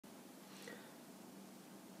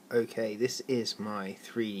Okay, this is my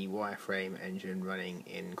 3D wireframe engine running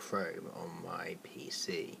in Chrome on my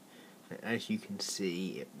PC. And as you can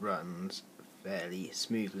see, it runs fairly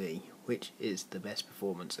smoothly, which is the best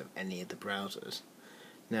performance of any of the browsers.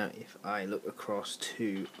 Now, if I look across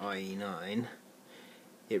to IE9,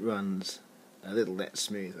 it runs a little less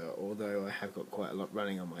smoother, although I have got quite a lot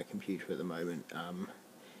running on my computer at the moment,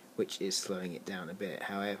 which is slowing it down a bit.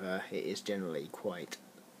 However, it is generally quite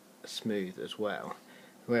smooth as well.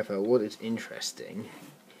 However, what is interesting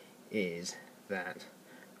is that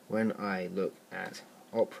when I look at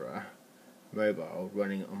Opera Mobile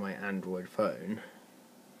running on my Android phone,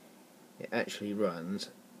 it actually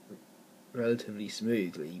runs relatively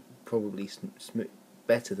smoothly, probably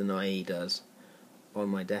better than IE does on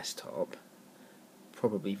my desktop,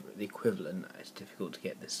 probably the equivalent. It's difficult to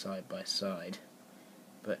get this side by side,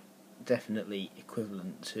 but definitely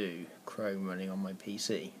equivalent to Chrome running on my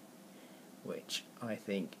PC, which I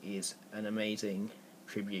think is an amazing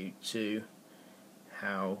tribute to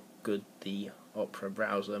how good the Opera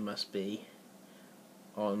browser must be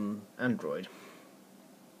on Android.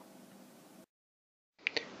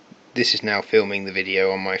 This is now filming the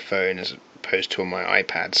video on my phone as opposed to on my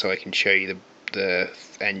iPad, so I can show you the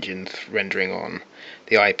engine rendering on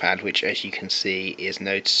the iPad, which, as you can see, is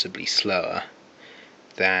noticeably slower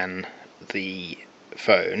than the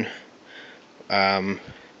phone.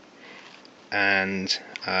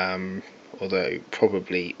 Although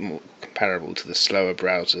probably more comparable to the slower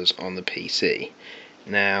browsers on the PC.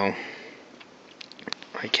 Now,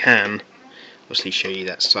 I can obviously show you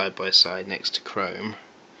that side by side next to Chrome.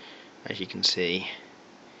 As you can see,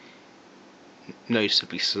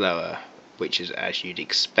 noticeably slower, which is as you'd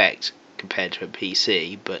expect compared to a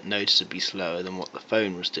PC, but noticeably slower than what the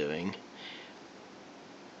phone was doing,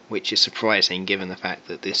 which is surprising given the fact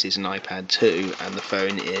that this is an iPad 2 and the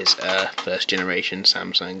phone is a first generation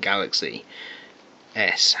Samsung Galaxy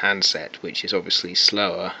S handset, which is obviously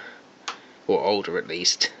slower, or older at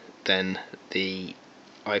least, than the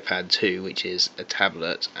iPad 2, which is a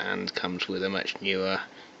tablet and comes with a much newer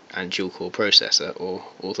and dual-core processor,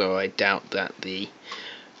 although I doubt that the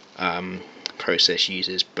process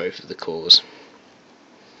uses both of the cores.